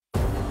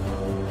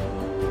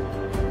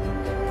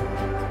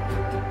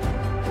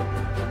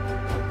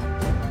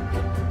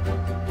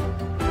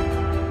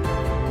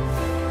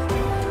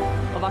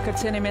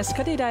Labvakar, cienījamies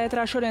skatītāji,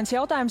 ētrā šodienas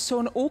jautājums,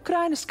 un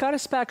Ukrainas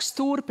karaspēks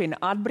turpina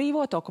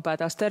atbrīvot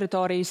okupētās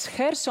teritorijas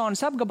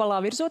Hersonas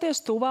apgabalā,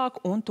 virzoties tuvāk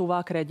un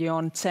tuvāk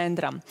reģiona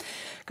centram.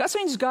 Kas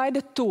viņus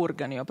gaida tur,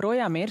 gan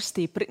joprojām ir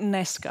stipri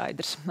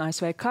neskaidrs.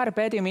 ASV Kara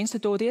pētījuma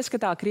institūta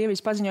ieskatā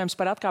Krievijas paziņojums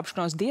par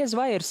atkāpšanos diez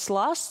vai ir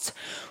slasts,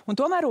 un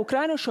tomēr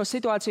Ukraina uz šo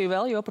situāciju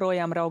vēl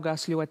joprojām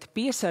raugās ļoti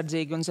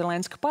piesardzīgi, un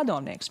Zelenska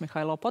padomnieks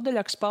Mihailo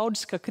Podoļaks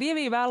paudis, ka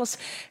Krievija vēlas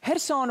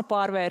Hersonu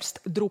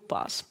pārvērst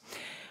drupās.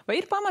 Vai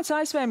ir pamats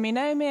ASV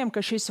minējumiem, ka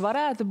šis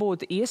varētu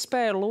būt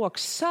iespēja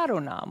loks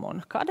sarunām,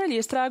 un kādēļ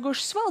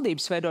iestrēgušas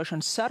valdības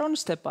veidošanas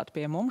sarunas tepat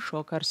pie mums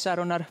šokar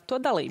saruna ar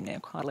to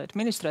dalībnieku, ārlietu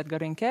ministru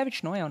Edgaru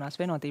Rinkeviču no Jaunās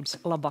vienotības.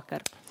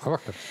 Labvakar!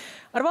 Labvakar!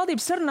 Ar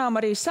valdības sarunām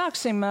arī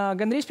sāksim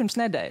gandrīz pirms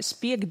nedēļas.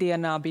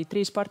 Piektdienā bija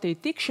 3 partiju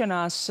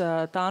tikšanās,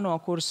 tā no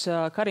kuras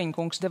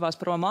Kariņkungs devās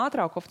prom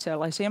ātrāk,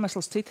 oficiālais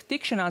iemesls cita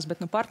tikšanās,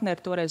 bet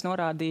partneri toreiz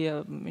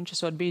norādīja, viņš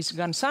esot bijis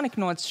gan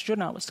saniknots,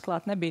 žurnālisti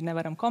klāt nebija,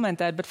 nevaram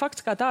komentēt, bet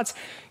fakts kā tāds,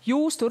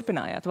 jūs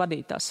turpinājāt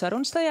vadīt tās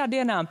sarunas tajā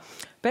dienā.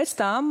 Pēc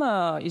tam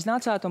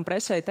iznācāt un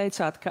presē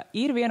teicāt, ka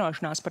ir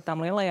vienošanās par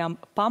tām lielajām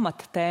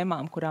pamata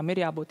tēmām, kurām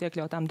ir jābūt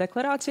iekļautām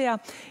deklarācijā,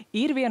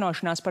 ir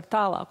vienošanās par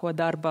tālāko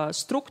darba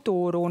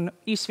struktūru un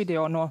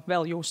video no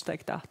vēl jūs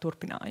teiktā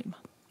turpinājuma.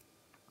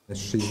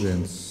 Mēs šīs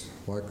dienas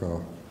laikā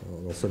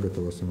vēl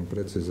sagatavosim un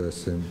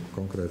precizēsim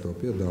konkrēto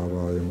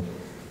piedāvājumu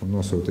un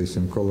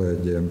nosūtīsim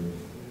kolēģiem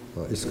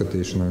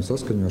izskatīšanai un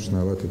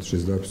saskaņošanai, lai tad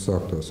šis darbs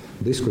sāktos.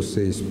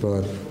 Diskusijas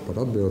par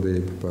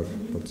atbildību, par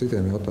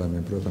citiem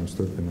jautājumiem, protams,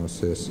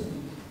 turpināsies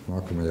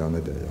nākamajā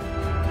nedēļā.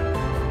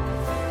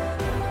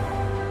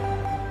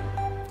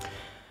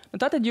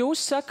 Tātad jūs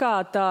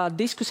sakāt,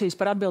 diskusijas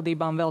par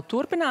atbildībām vēl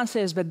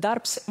turpināsies, bet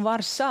darbs var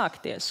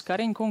sākties.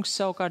 Kariņkungs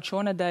savukārt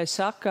šonedēļ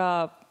saka,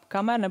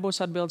 kamēr nebūs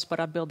atbildes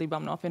par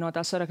atbildībām no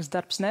apvienotā saraksta,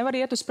 darbs nevar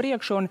iet uz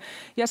priekšu. Un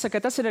jāsaka,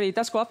 tas ir arī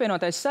tas, ko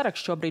apvienotais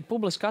saraksts šobrīd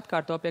publiski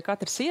atkārto pie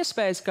katras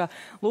iespējas, ka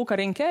Lūk,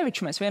 ar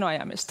Rinkeviču mēs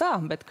vienojāmies tā,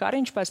 bet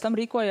Kariņš pēc tam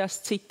rīkojās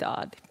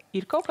citādi.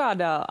 Ir kaut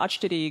kāda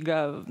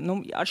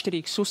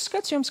atšķirīgs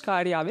uzskats jums, kā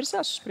ir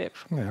jāvirzās uz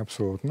priekšu? Nē,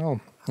 absolūti nav.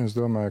 Es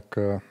domāju,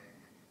 ka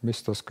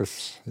viss tas,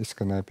 kas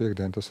izskanēja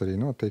piektdien, tas arī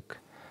notika.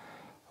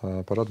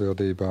 Par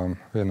atbildībām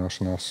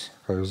vienošanās,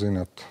 kā jūs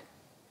zināt,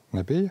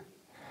 nebija.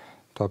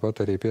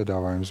 Tāpat arī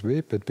piedāvājums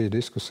bija, bet bija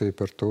diskusija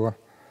par to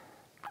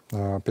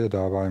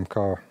piedāvājumu,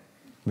 kā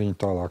viņu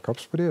tālāk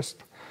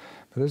apspriest.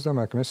 Bet es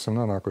domāju, ka mēs esam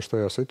nonākuši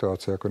tajā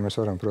situācijā, kur mēs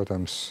varam,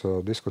 protams,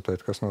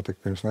 diskutēt, kas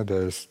notika pirms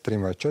nedēļas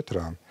 3 vai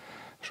 4.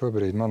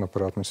 Šobrīd,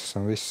 manuprāt, mēs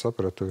esam visi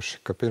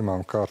sapratuši, ka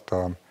pirmām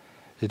kārtām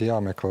ir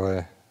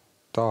jāmeklē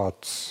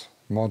tāds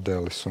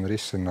modelis un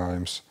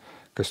risinājums,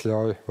 kas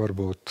ļauj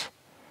varbūt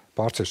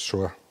pārcirst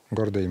šo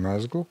Gordiju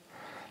mezglu,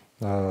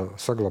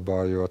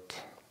 saglabājot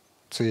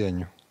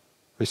cieņu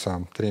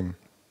visām 3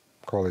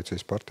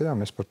 koalīcijas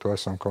partijām. Mēs par to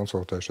esam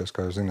konsultējušies,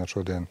 kā jūs zināt,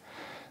 šodien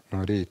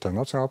no rīta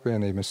Nacionālā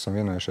apvienība. Mēs esam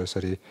vienojušies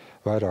arī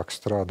vairāk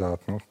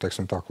strādāt,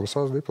 tā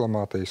klusās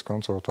diplomātijas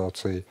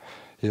konsultāciju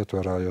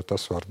ietvarā, jo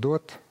tas var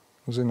dot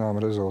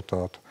zinām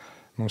rezultātu.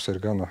 Mums ir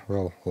gana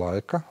vēl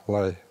laika,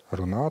 lai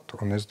runātu,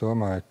 un es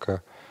domāju, ka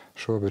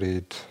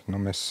šobrīd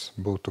mēs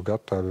būtu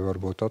gatavi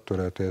varbūt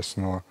atturēties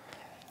no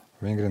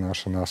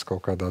vingrināšanās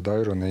kaut kādā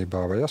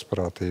dairunībā vai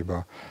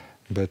asprātībā,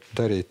 bet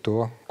darīt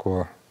to,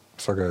 ko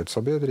sagaida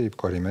sabiedrība,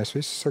 ko arī mēs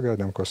visi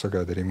sagaidām, ko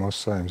sagaida arī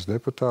mūsu Saeimas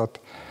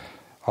deputāti,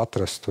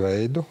 atrast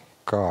veidu,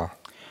 kā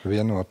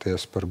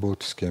vienoties par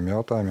būtiskiem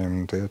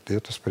jautājumiem un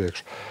iet uz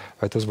priekšu.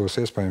 Vai tas būs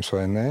iespējams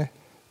vai nē,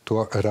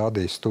 to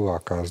rādīs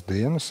tuvākās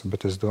dienas,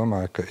 bet es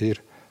domāju, ka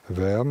ir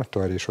vēlme,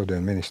 to arī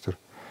šodien ministru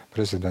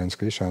prezidents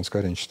Krišjāns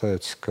Kariņš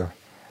teica, ka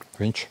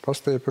viņš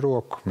pastiep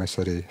roku, mēs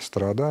arī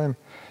strādājam,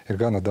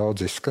 ir gana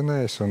daudz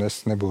izskanējis, un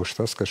es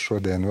nebūšu tas, kas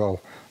šodien vēl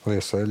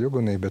lies eļu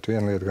ugunī, bet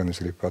viena lieta gan es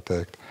gribu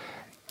pateikt,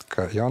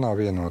 ka Jaunā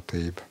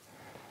vienotība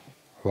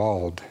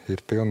valde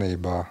ir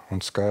pilnībā un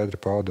skaidri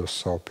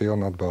paudusi savu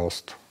pilnu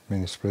atbalstu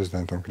ministru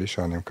prezidentam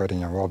Krišjānam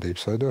Kariņam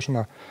valdības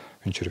veidošanā.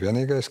 Viņš ir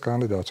vienīgais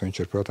kandidāts,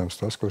 viņš ir, protams,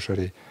 tas, kurš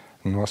arī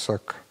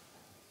nosaka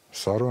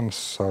sarunu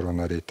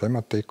arī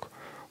tematiku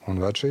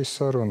un ved šīs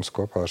sarunas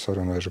kopā ar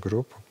sarunvežu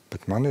grupu.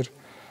 Bet man ir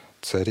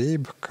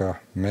cerība, ka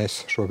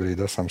mēs šobrīd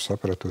esam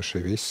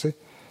sapratuši visi,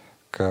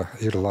 ka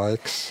ir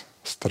laiks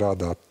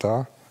strādāt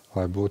tā,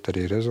 lai būtu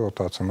arī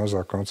rezultāts un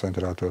mazāk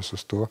koncentrētos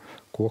uz to,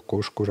 ko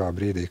kurš kurā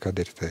brīdī, kad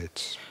ir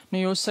teicis.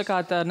 Jūs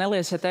sakāt,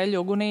 neliesiet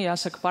eļu ugunī,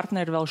 jāsaka,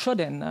 partneri vēl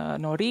šodien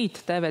no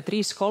rīta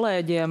TV3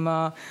 kolēģiem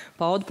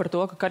pauda par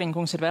to, ka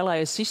Kariņkungs ir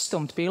vēlējies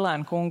izstumt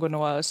Pīlēnu kungu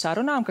no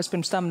sarunām, kas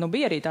pirms tam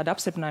bija arī tāda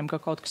apstiprinājuma,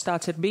 ka kaut kas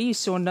tāds ir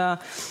bijis. Un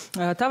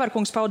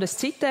Tavarkungs pauda, es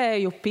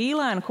citēju,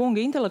 Pīlēnu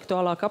kunga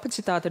intelektuālā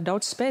kapacitāte ir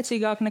daudz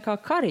spēcīgāka nekā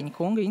Kariņa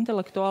kunga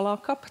intelektuālā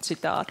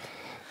kapacitāte.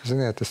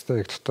 Ziniet, es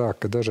teiktu tā,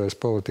 ka dažreiz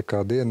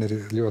politikā diena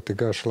ir ļoti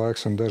garš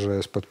laiks, un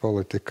dažreiz pat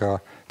politikā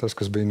tas,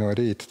 kas bija no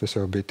rīta, tas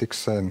jau bija tik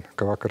sen,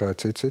 ka vakarā ir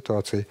cita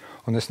situācija,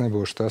 un es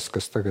nebūšu tas,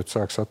 kas tagad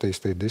sāks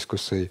attīstīt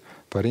diskusiju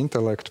par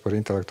intelektu, par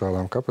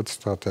intelektuālām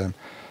kapacitātēm.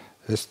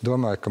 Es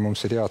domāju, ka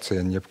mums ir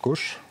jāciena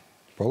jebkurš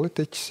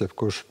politiķis,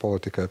 jebkurš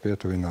politikai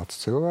pietuvināts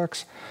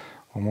cilvēks,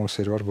 Un mums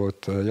ir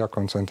varbūt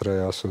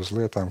jākoncentrējās uz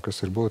lietām, kas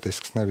ir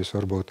būtisks, nevis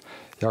varbūt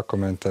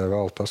jākomentē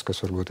vēl tas,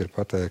 kas varbūt ir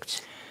pateikts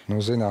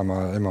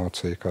zināmā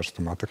emocija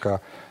karstumā. Tā kā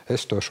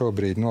es to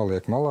šobrīd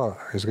nolieku malā,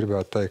 es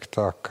gribētu teikt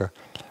tā, ka,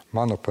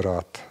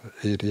 manuprāt,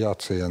 ir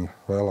jāciena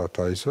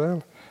vēlētāju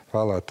izvēle.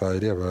 Vēlētāji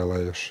ir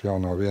ievēlējuši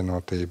jauno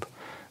vienotību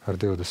ar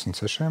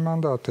 26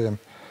 mandātiem.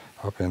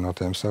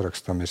 Apvienotiem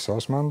sarakstam ir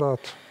savs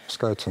mandātu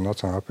skaits un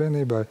Nacionālajai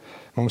apvienībai.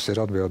 Mums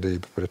ir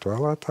atbildība pret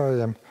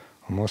vēlētājiem,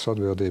 un mūsu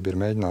atbildība ir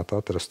mēģināt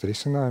atrast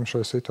risinājumu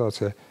šai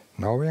situācijai.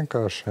 Nav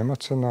vienkārši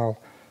emocionāli,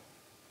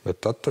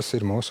 bet tad tas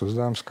ir mūsu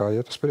uzdevums, kā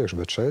iet uz priekšu.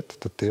 Bet šeit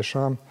tad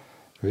tiešām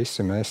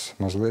visi mēs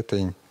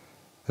mazlietiņ,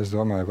 es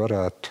domāju,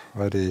 varētu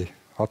arī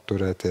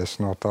atturēties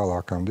no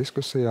tālākām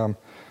diskusijām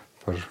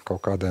par kaut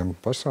kādiem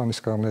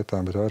personiskām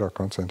lietām, bet vairāk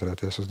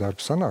koncentrēties uz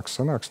darbu. Sanāks,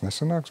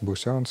 nesanāks,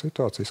 būs jauna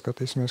situācija,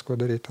 skatīsimies, ko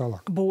darīt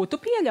tālāk. Būtu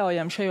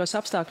pieļaujami šajos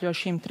apstākļos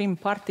šīm 3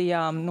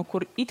 partijām,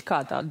 kur it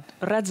kā tādu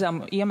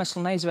redzamu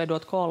iemeslu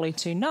neizveidot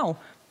koalīciju nav,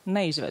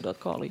 neizveidot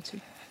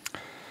koalīciju?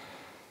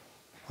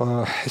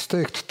 Es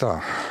teiktu tā,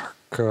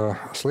 ka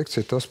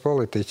slikts ir tas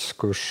politiķis,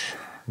 kurš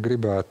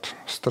gribētu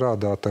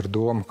strādāt ar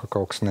domu, ka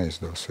kaut kas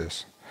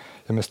neizdosies.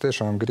 Ja mēs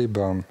tiešām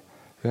gribam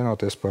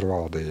vienoties par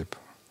valdību,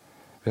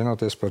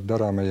 vienoties par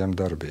darāmajiem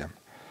darbiem,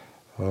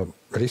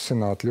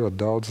 risināt ļoti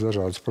daudz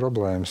dažādas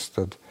problēmas,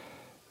 tad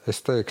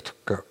es teiktu,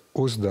 ka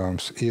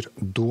uzdevums ir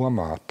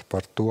domāt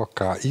par to,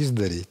 kā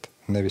izdarīt,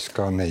 nevis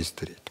kā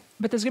neizdarīt.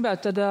 Bet es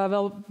gribētu tad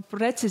vēl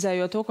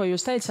precizējot to, ko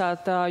jūs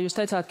teicāt,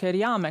 ka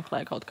ir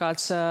jāmeklē kaut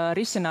kāds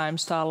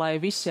risinājums tā, lai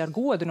visi ar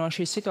godu no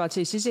šīs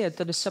situācijas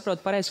iziet, tad es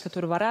saprotu pareizi, ka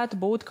tur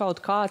varētu būt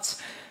kaut kāds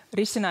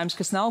risinājums,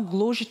 kas nav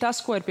gluži tas,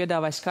 ko ir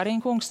piedāvājis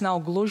Kariņkungs,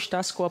 nav gluži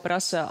tas, ko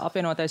prasa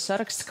apvienotais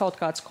saraksts, kaut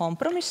kāds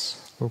kompromiss?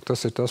 Lūk,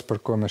 tas ir tas, par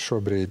ko mēs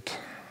šobrīd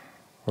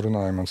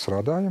runājam un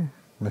strādājam.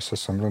 Mēs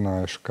esam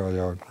runājuši, kā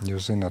jau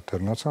jūs zināt,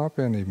 ar Nacionālo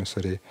apvienību. Mēs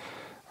arī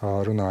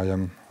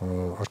runājam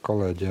ar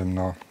kolēģiem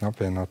no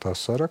apvienotā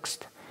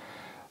saraksta.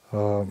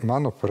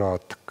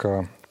 Manuprāt,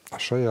 ka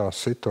šajā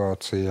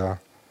situācijā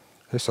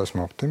es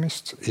esmu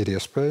optimists, ir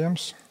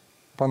iespējams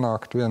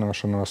panākt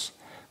vienošanos,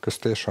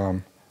 kas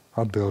tiešām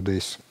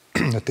atbildīs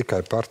ne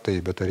tikai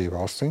partiju, bet arī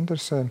valsts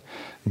interesēm,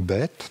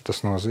 bet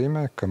tas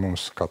nozīmē, ka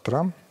mums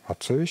katram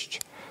atsevišķi,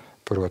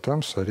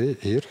 protams, arī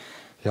ir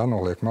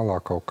jānoliek malā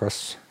kaut kas,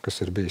 kas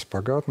ir bijis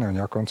pagātnē un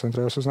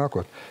jākoncentrējas uz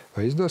nākotni.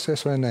 Vai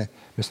izdosies vai nē?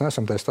 Mēs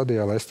neesam tajā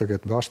stadijā, lai es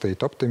tagad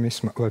bārstītu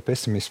optimisma vai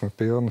pesimisma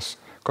pilnas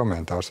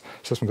komentārus.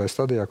 Es esmu tajā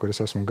stadijā, kur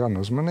es esmu gan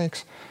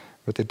uzmanīgs,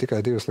 bet ir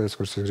tikai 2 lietas,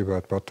 kuras es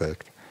gribētu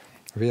pateikt.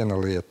 Viena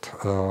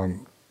lieta,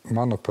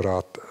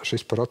 manuprāt,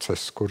 šis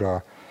process, kurā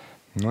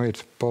ir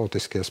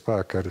politiskie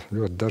spēki ar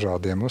ļoti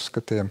dažādiem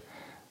uzskatiem,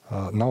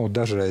 nav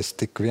dažreiz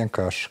tik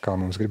vienkārši, kā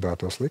mums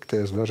gribētos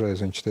likties.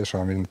 Dažreiz viņš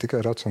tiešām ir ne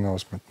tikai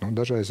racionāls, bet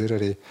dažreiz ir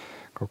arī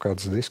kaut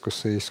kādas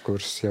diskusijas,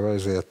 kuras jau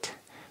aiziet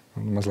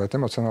mazliet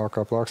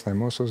emocionālākā plāksnē.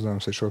 Mūsu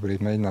uzdevums ir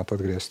šobrīd mēģināt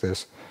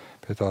atgriezties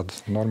pie tāda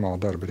normāla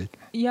darba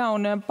ritma. Jā,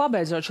 un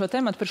pabeidzot šo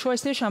tematu, par šo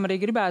es tiešām arī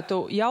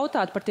gribētu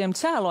jautāt par tiem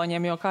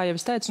cēloņiem, jo, kā jau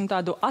es teicu,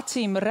 tādu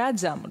acīm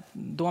redzamu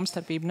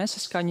domstarpību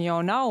nesaskaņu jau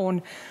nav, un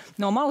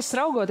no malas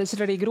raugoties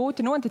ir arī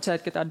grūti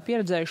noticēt, ka tādi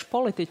pieredzējuši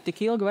politiķi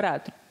tik ilgi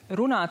varētu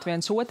runāt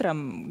viens otram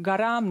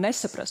garām,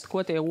 nesaprast,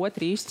 ko tie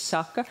otri īsti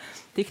saka,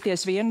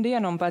 tikties vienu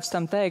dienu un pēc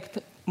tam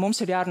teikt,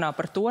 mums ir jārunā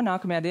par to,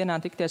 nākamajā dienā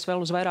tikties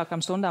vēl uz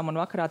vairākām stundām un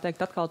vakarā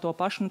teikt atkal to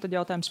pašu, tad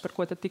jautājums, par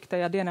ko tad tik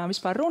tajā dienā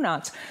vispār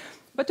runāts.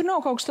 Bet tur nav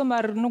kaut kas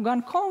tomēr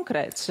gan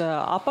konkrēts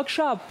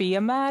apakšā,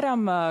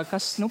 piemēram,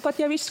 kas pat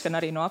jau izskan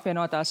arī no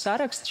apvienotā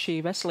saraksta, šī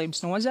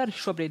veselības nozara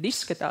šobrīd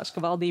izskatās,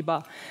 ka valdībā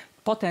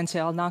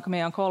potenciāli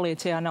nākamajā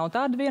koalīcijā nav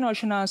tāda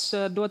vienošanās,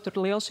 dot tur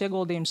liels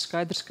ieguldījums.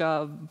 Skaidrs, ka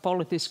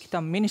politiski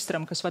tam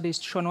ministram, kas vadīs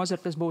šo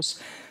nozari, tas būs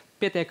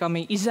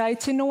pietiekami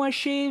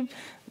izaicinoši.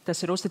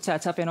 Tas ir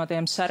uzticēts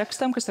apvienotajiem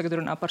sarakstam, kas tagad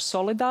runā par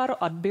solidāru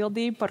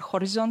atbildību, par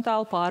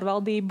horizontālu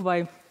pārvaldību, vai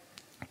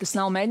tas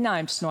nav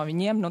mēģinājums no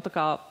viņiem,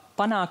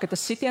 panāk, ka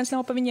tas sitiens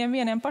nav pa viņiem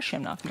vieniem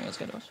pašiem nākamajos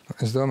gados?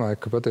 Es domāju,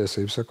 ka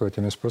patiesību sakot,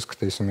 ja mēs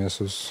paskatīsimies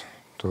uz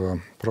to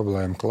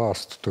problēmu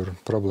klāstu, tur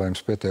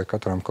problēmas pietiek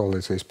katram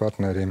koalīcijas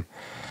partnerim.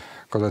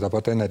 Kaut vai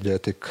tāpat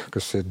enerģētika,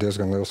 kas ir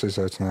diezgan liels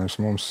izaicinājums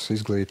mums,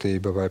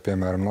 izglītība vai,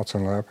 piemēram,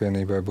 Nacionālajai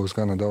apvienībai būs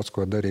gana daudz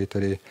ko darīt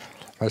arī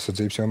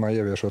aizsardzības jomā,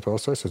 ieviešot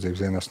valsts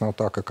aizsardzības dienas. Nav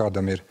tā, ka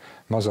kādam ir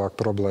mazāk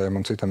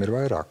problēma un citam ir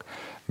vairāk.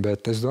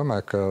 Bet es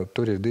domāju, ka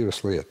tur ir 2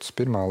 lietas.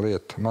 Pirmā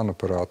lieta,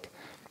 manuprāt,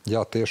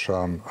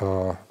 tiešām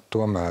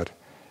tomēr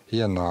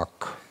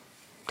ienāk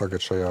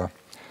tagad šajā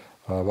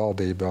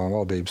valdībā un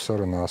valdības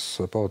sarunās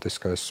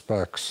politiskais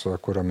spēks,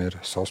 kuram ir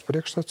savs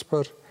priekšstats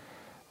par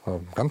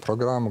gan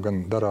programmu,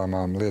 gan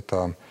darāmām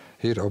lietām,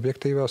 ir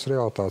objektīvās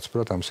realitātes.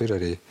 Protams, ir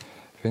arī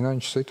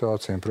finanšu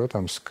situācija.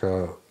 Protams,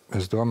 ka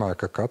es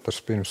domāju, ka katrs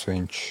pirms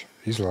viņš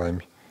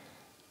izlēma,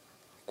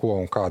 ko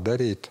un kā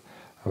darīt,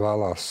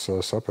 vēlās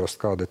saprast,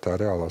 kāda ir tā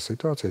reālā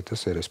situācija.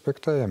 Tas ir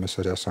respektējami. Mēs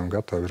arī esam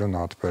gatavi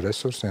runāt par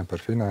resursiem,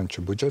 par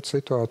finanšu budžeta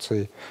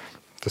situāciju.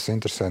 tas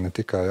interesē ne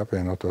tikai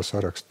apvienoto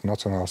sarakstu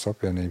Nacionālās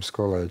apvienības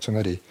kolēģis, un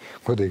arī,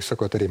 godīgi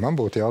sakot, arī man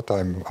būtu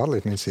jautājumi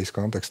ārlietu ministrijas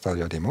kontekstā,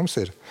 jo arī mums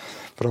ir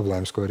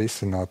problēmas, ko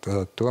risināt.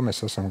 To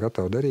mēs esam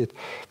gatavi darīt.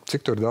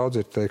 Cik tur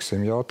daudz ir,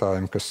 teiksim,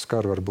 jautājumi, kas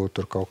skar varbūt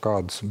tur kaut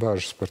kādas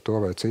bažas par to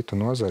vai citu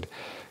nozari.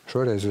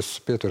 Šoreiz es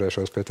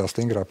pieturēšos pie tā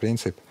stingrā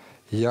principa.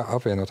 Ja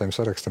apvienotajam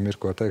sarakstam ir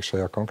ko teikt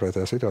šajā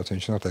konkrētajā situācijā,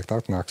 viņš noteikti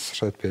atnāks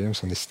šeit pie jums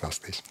un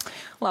izstāstīs.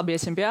 Labi,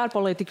 iesim pie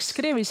ārpolitikas.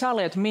 Krievijas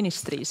ārlietu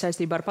ministrija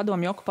saistībā ar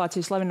padomju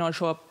okupācijas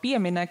slavinošo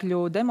pieminekļu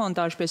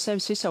demontāžu pie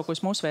sevis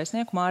izsaukus mūsu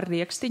vēstnieku Māri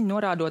Riekstiņu,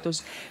 norādot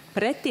uz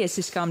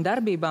pretiesiskām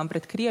darbībām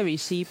pret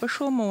Krievijas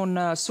īpašumu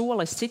un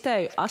soles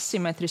citēju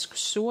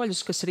asimetriskus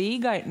soļus, kas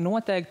Rīgai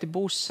noteikti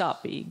būs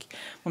sāpīgi.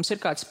 Mums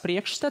ir kāds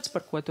priekšstats,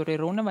 par ko tur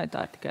ir runa, vai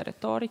tā ir tikai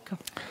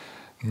retorika?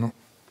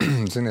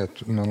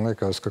 Ziniet, man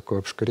liekas, ka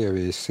kopš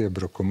Krievijas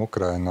iebrukuma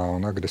Ukrainā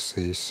un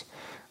agresijas,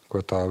 ko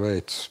tā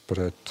veids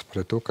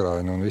pret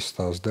Ukrainu un visas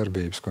tās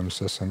darbības, ko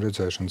mēs esam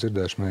redzējuši un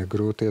dzirdējuši, man ir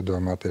grūti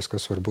iedomāties,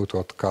 kas var būt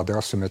kādi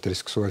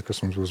asimetriski soļi,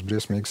 kas mums būs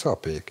briesmīgi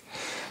sāpīgi.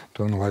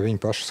 To, lai viņi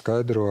paši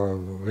skaidro,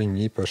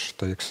 viņi īpaši,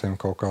 teiksim,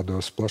 kaut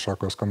kādos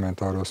plašākos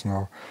komentāros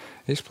nav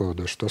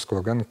izplūduši. Tas, ko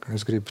gan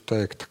es gribu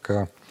teikt,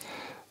 ka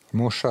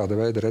mūs šāda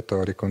veida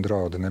retorika un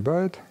draudi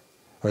nebaida.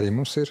 Arī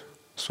mums ir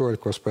soļi,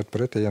 ko spēt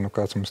pretī, ja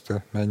kāds mums te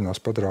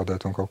mēģinās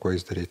padraudēt un kaut ko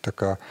izdarīt. Tā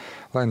kā,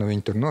 lai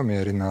viņi tur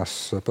nomierinās,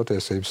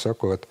 patiesību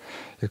sakot,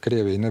 ja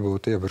Krievija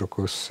nebūtu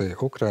iebrukusi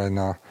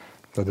Ukrainā,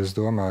 tad es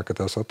domāju, ka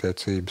tās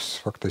attiecības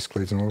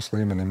faktiski līdz mūsu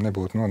līmenim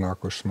nebūtu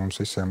nonākušas.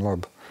 Mums visiem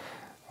labi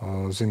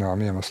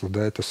zinām iemeslu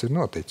dēļ tas ir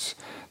noticis.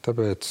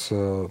 Tāpēc,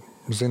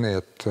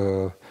 ziniet,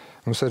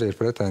 mums arī ir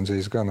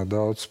pretenzijas gana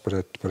daudz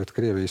pret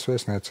Krievijas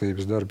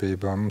vēstniecības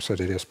darbībām. Mums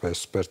arī ir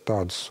iespējas spērt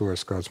tādus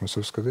soļus, kādus mēs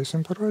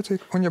uzskatīsim par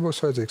vajadzīgu, un, ja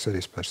būs vajadzīgs,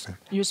 arī spērsim.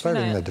 Jūs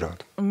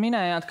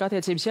minējāt, ka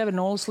attiecības jau ir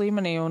nulles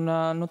līmenī,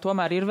 un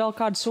tomēr ir vēl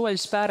kādi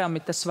soļi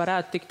spērami. Tas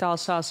varētu tik tālu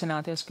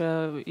sāsināties, ka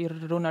ir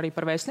runa arī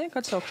par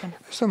vēstnieku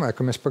atsaukšanu? Es domāju,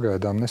 ka mēs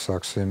pagaidām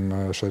nesāksim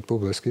šeit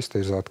publiski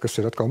iztīzāt,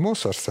 kas ir atkal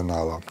mūsu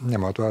arsenālā,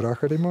 ņemot vērā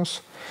arī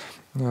mūsu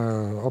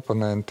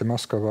oponenti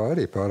Maskavā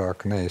arī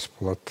pārāk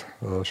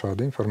neizplata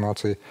šādu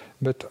informāciju,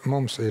 bet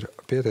mums ir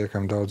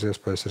pietiekami daudz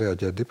iespējas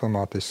reaģēt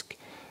diplomātiski,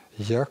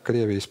 ja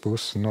Krievijas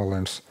puse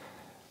nolems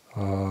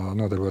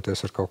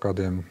nodarboties ar kaut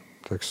kādiem,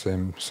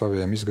 teiksim,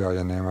 saviem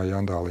izgājieniem vai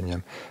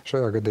jandāliņiem.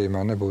 Šajā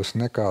gadījumā nebūs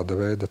nekāda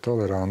veida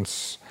tolerants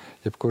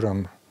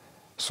jebkuram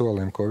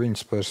solim, ko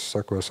viņi spērs,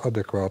 sakos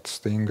adekvāta,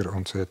 stingra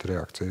un cieta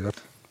reakcija.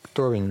 Ar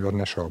to viņi var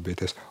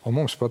nešaubīties. Un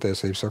mums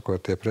patiesību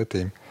sakot tie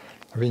pretīm,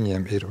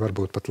 viņiem ir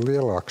varbūt pat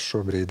lielāks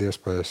šobrīd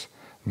iespējas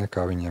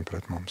nekā viņiem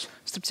pret mums.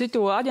 Starp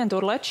citu,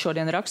 aģentūra Lets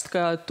šodien raksta,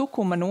 ka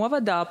Tukuma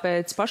novadā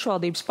pēc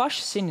pašvaldības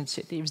pašas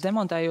iniciatīvas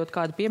demontējot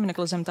kādu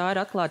pieminekli zem tā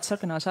ir atklāti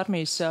sarkanās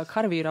armijas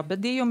karavīru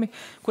apbedījumi,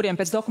 kuriem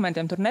pēc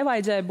dokumentiem tur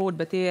nevajadzēja būt,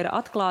 bet tie ir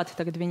atklāti,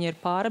 tagad viņi ir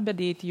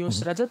pārabedīti.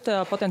 Jūs redzat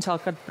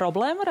potenciāli, kad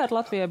problēma varētu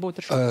Latvijai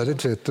būt ar šo?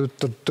 Redziet,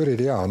 tur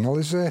ir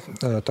jāanalizē.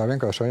 Tā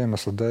vienkāršā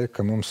iemesla dēļ,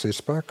 ka mums ir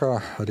spēkā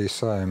arī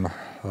Saeima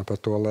par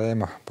to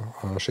lēma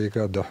šī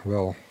gada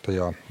vēl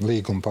tajā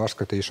līguma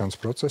pārskatīšanas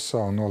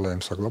procesā un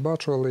nolēma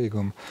saglabāt šo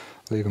līgumu.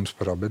 Līgums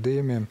par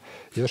abedījumiem.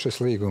 Ja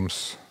šis līgums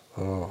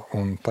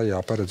un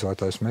tajā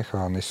paredzētais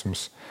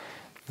mehānisms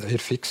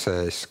ir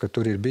fiksējis, ka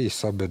tur ir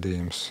bijis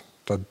abedījums,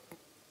 tad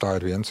tā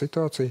ir viena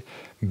situācija.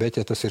 Bet,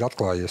 ja tas ir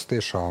atklājies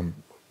tiešām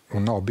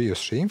un nav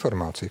bijusi šī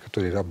informācija, ka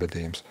tur ir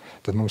abedījums,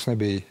 tad mums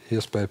nebija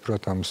iespēja,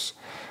 protams,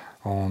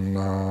 un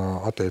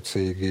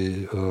attiecīgi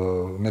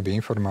nebija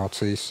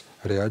informācijas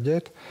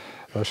reaģēt.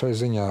 Šai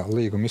ziņā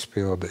līguma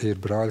izpilde ir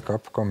Brāļu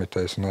kapu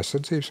komitejas un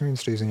aizsardzības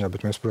ministrijas ziņā,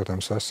 bet mēs,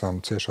 protams,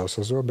 esam ciešā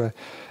sazobē.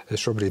 Es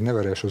šobrīd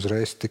nevarēšu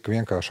uzreiz tik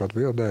vienkārši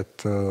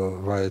atbildēt,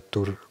 vai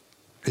tur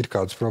ir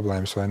kādas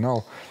problēmas vai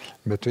nav,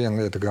 bet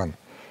viena lieta gan.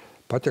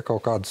 Pat ja kaut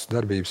kādas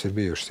darbības ir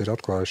bijušas, ir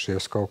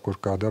atklājušies kaut kur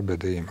kāda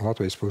abedījuma,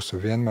 Latvijas puse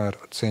vienmēr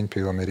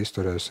cieņpilni ir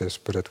izturējusies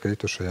pret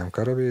kritušajiem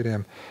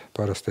karavīriem,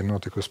 parasti ir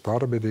notikusi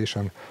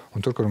pārabedīšana,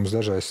 un tur, kur mums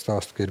dažreiz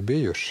stāsta, ka ir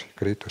bijuši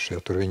kritušie,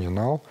 tur viņu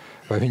nav,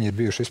 vai viņi ir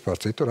bijuši vispār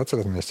citur,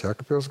 atceramies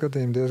Jēkabpils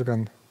gadījumu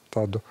diezgan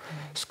tādu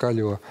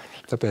skaļo,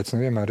 tāpēc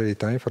nevienmēr arī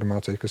tā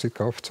informācija, kas it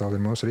kā oficiāli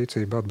ir mūsu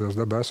rīcība,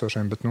 atbilst dabā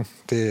esošiem, bet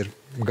tie ir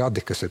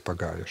gadi, kas ir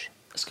pagājuši.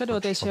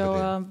 Skatoties jau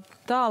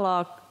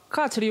tālāk,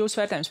 kāds ir jūsu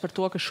vērtējums par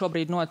to, kas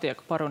šobrīd notiek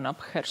par un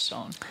ap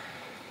Hersonu?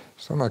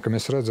 Es domāju, ka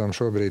mēs redzam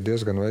šobrīd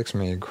diezgan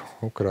veiksmīgu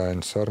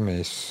Ukrainas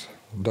armijas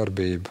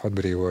darbību,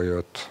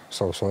 atbrīvojot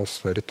savas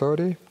valsts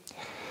teritoriju.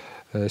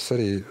 Es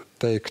arī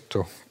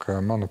teiktu, ka,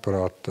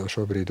 manuprāt,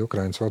 šobrīd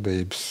Ukrainas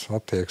vadības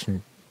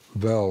attieksmi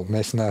vēl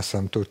mēs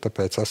neesam tur,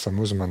 tāpēc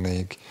esam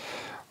uzmanīgi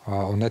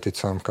un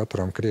neticām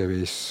katram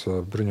Krievijas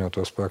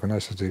bruņoto spēku un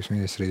aizsardzības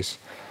ministrijas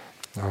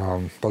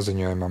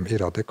paziņojumam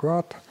ir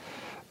adekvāta.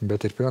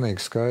 Bet ir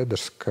pilnīgi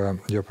skaidrs, ka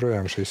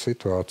joprojām šī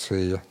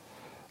situācija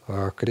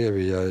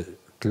Krievijai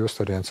kļūst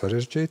arvien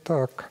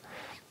sarežģītāka,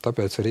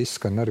 tāpēc arī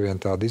izskan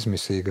arvien tādi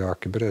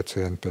izmisīgāki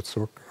brēcieni pēc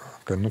to,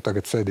 ka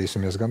tagad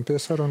sēdīsimies gan pie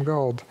sarunu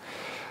galda.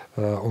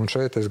 Un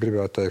šeit es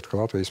gribētu teikt, ka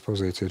Latvijas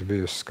pozīcija ir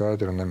bijusi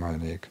skaidra un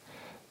nemainīga.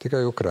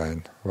 Tikai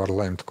Ukraina var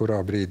lemt, kurā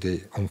brīdī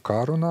un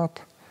kā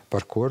runāt,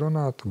 par ko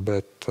runāt,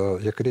 bet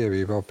ja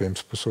Krievija vēl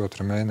pirms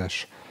pusotra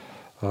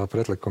mēneša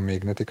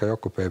pretlikumīgi ne tikai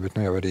okupēja, bet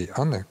jau arī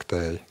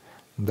anektēja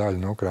daļu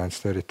no Ukrainas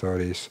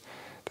teritorijas,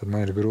 tad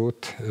man ir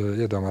grūti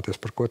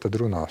iedomāties, par ko tad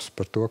runās.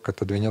 Par to, ka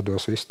tad viņi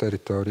atdos visu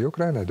teritoriju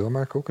Ukrainai,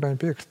 domāju, ka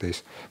Ukraina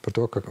piekritīs. Par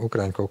to, ka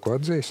Ukraina kaut ko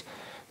atzīs,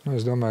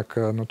 es domāju,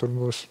 ka tur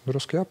būs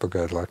drusku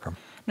jāpagaida laikam.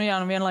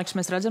 Vienlaikus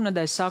mēs redzam,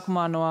 nedēļas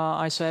sākumā no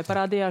ASV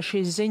parādījās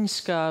šīs ziņas,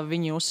 ka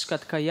viņi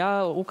uzskata, ka ja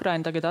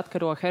Ukraina tagad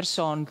atkaro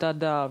Hersonu,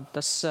 tad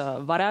tas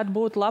varētu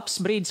būt labs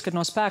brīdis, kad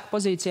no spēka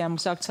pozīcijām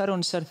sākt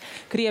sarunas ar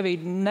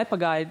Krieviju.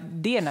 Nepagāja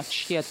diennakts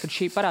šķiet, kad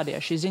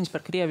parādījās šīs ziņas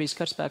par Krievijas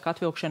karaspēku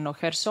atvilkšanu no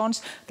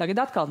Hersonas.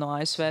 Tagad atkal no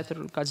ASV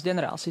tur kāds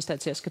ģenerālis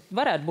izteicies, ka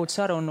varētu būt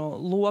sarunu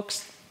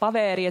loks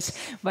pavēries,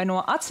 vai no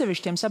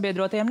atsevišķiem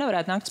sabiedrotajiem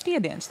nevarētu nākt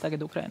spiediens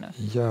tagad Ukrainā?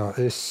 Jā,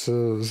 es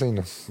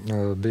zinu,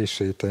 bija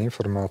šī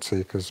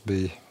informācija, kas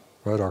bija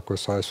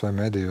vairākos ASV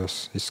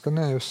medijos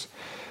izskanējusi.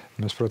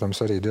 Mēs,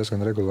 protams, arī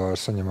diezgan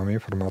regulāri saņemam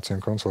informāciju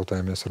un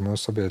konsultējamies ar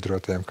mūsu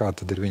sabiedrotiem, kā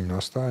tad ir viņa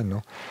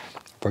nostāja.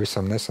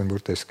 Pavisam nesen,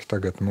 burtiski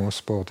tagad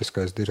mūsu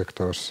politiskais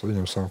direktors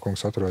Viļņamsona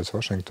kungs atrodas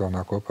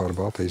Vašingtonā kopā ar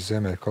Baltijas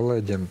ziemeļu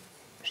kolēģiem.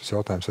 Šis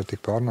jautājums ir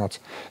tik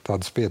pārnāts,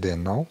 tāda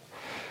spiediena nav.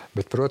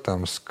 Bet,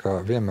 protams,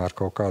 ka vienmēr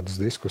kaut kādas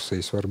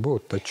diskusijas var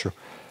būt, taču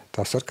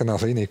tā sarkanā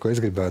līnija, ko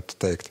es gribētu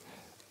teikt,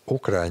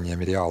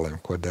 Ukraiņiem ir jālem,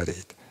 ko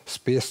darīt.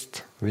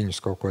 Spiest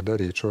viņus kaut ko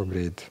darīt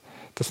šobrīd,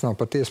 tas nav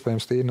pat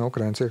iespējams tīri no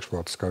Ukrainas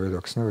iekšpolitiskā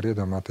viedokļa. Es nevaru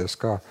iedomāties,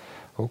 kā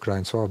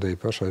Ukrainas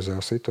valdība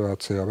pašreizējā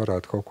situācijā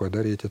varētu kaut ko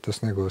darīt, ja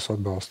tas negūs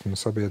atbalstu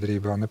ne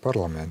sabiedrībā, ne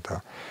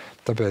parlamentā.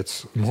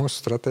 Tāpēc mūsu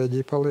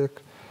stratēģija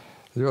paliek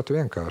ļoti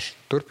vienkārši.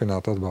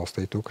 Turpināt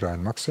atbalstīt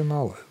Ukrainu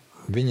maksimāli.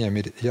 Viņiem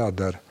ir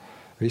jādara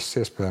viss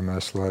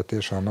iespējamais, lai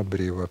tiešām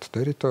atbrīvotu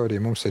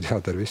teritoriju. Mums ir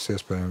jādara viss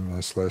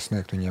iespējamais, lai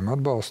sniegtu viņiem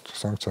atbalstu,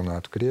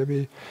 sankcionētu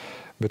Krieviju.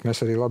 Bet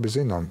mēs arī labi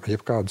zinām,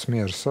 jebkādas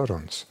miera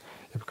sarunas,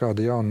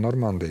 jebkāda jauna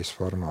Normandijas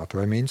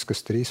formāta, vai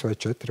Minskas 3 vai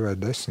 4 vai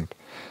 10,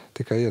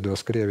 tikai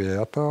iedos Krievijai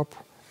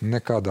atāpu.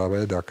 Nekādā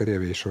veidā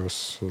Krievija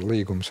šos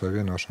līgumus vai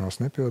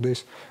vienošanos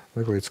nepildīs,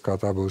 līdz kā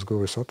tā būs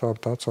guvusi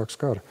atāpu, tā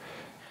atsāks karu.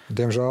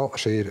 Diemžēl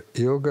šī ir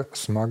ilga,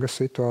 smaga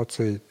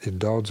situācija, ir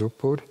daudz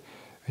upuri.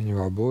 Viņi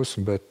vēl būs,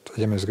 bet,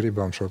 ja mēs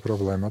gribam šo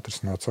problēmu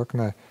atrisināt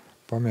saknē,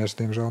 pamieris,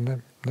 diemžēl,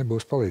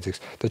 nebūs palīdzīgs.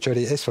 Taču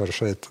arī es varu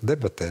šeit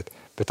debatēt,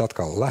 bet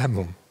atkal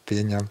lēmumu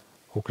pieņem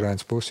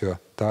Ukrainas pusi, jo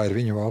tā ir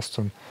viņu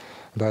valsts un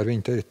tā ir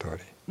viņa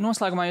teritorija.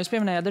 Noslēgumā jūs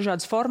pieminējāt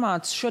dažādas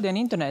formātus. Šodien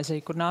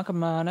Indonēzija, kur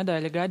nākamā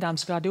nedēļa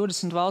gaidāms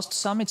G20 valstu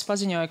samits,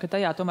 paziņoja, ka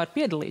tajā tomēr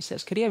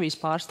piedalīsies Krievijas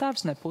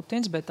pārstāvis, ne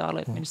Putins, bet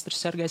ārlietu ministrs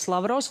Sergejs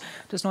Lavrovs.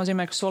 Tas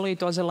nozīmē, ka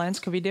solīto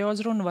Zelenska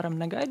videouzrunu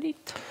varam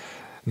negaidīt?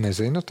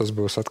 Nezinu, tas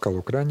būs atkal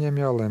Ukraiņiem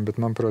jālēm, bet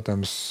man,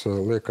 protams,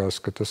 liekas,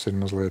 ka tas ir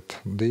mazliet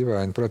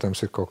dīvaini.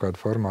 Protams, ir kaut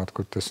kāda formāta,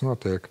 kur tas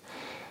notiek,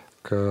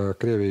 ka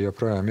Krievija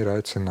joprojām ir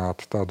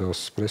aicināta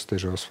tādos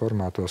prestižos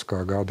formātos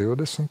kā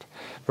G20.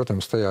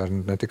 Protams, tajā ir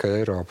ne tikai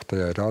Eiropa,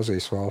 tajā ir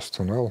Āzijas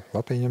valsts un vēl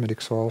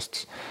Latīņamerikas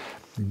valstis,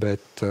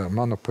 bet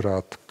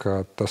manuprāt,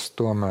 ka tas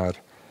tomēr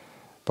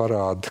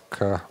parāda,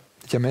 ka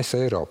ja mēs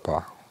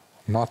Eiropā,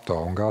 NATO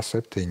un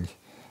G7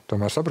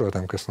 tomēr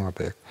saprotam, kas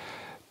notiek,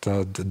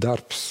 tad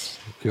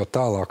darbs, jo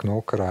tālāk no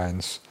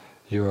Ukrainas,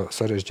 jo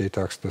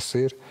sarežģītāks tas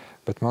ir.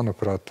 Bet,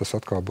 manuprāt, tas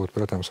atkal būtu,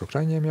 protams,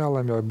 Ukraiņiem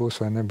jālēm, vai būs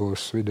vai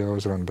nebūs video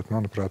uzruna. Bet,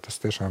 manuprāt, tas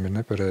tiešām ir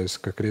nepareizi,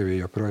 ka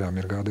Krievija joprojām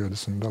ir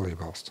G20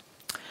 dalībvalsts.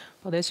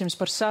 Paldies jums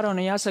par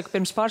sarunu. Jāsaka,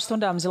 pirms pāris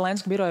stundām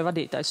Zelenska biroja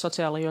vadītājs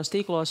sociālajos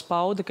tīklos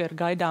pauda, ka ir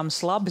gaidāmas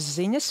labas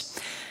ziņas.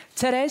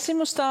 Cerēsim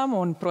uz tām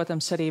un,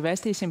 protams, arī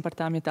vēstīsim par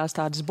tām, ja tās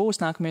tādas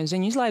būs nākamajos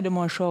ziņu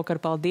izlaidumos šovakar.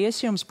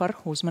 Paldies jums par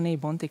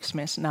uzmanību un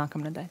tiksimies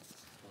nākamnedēļ.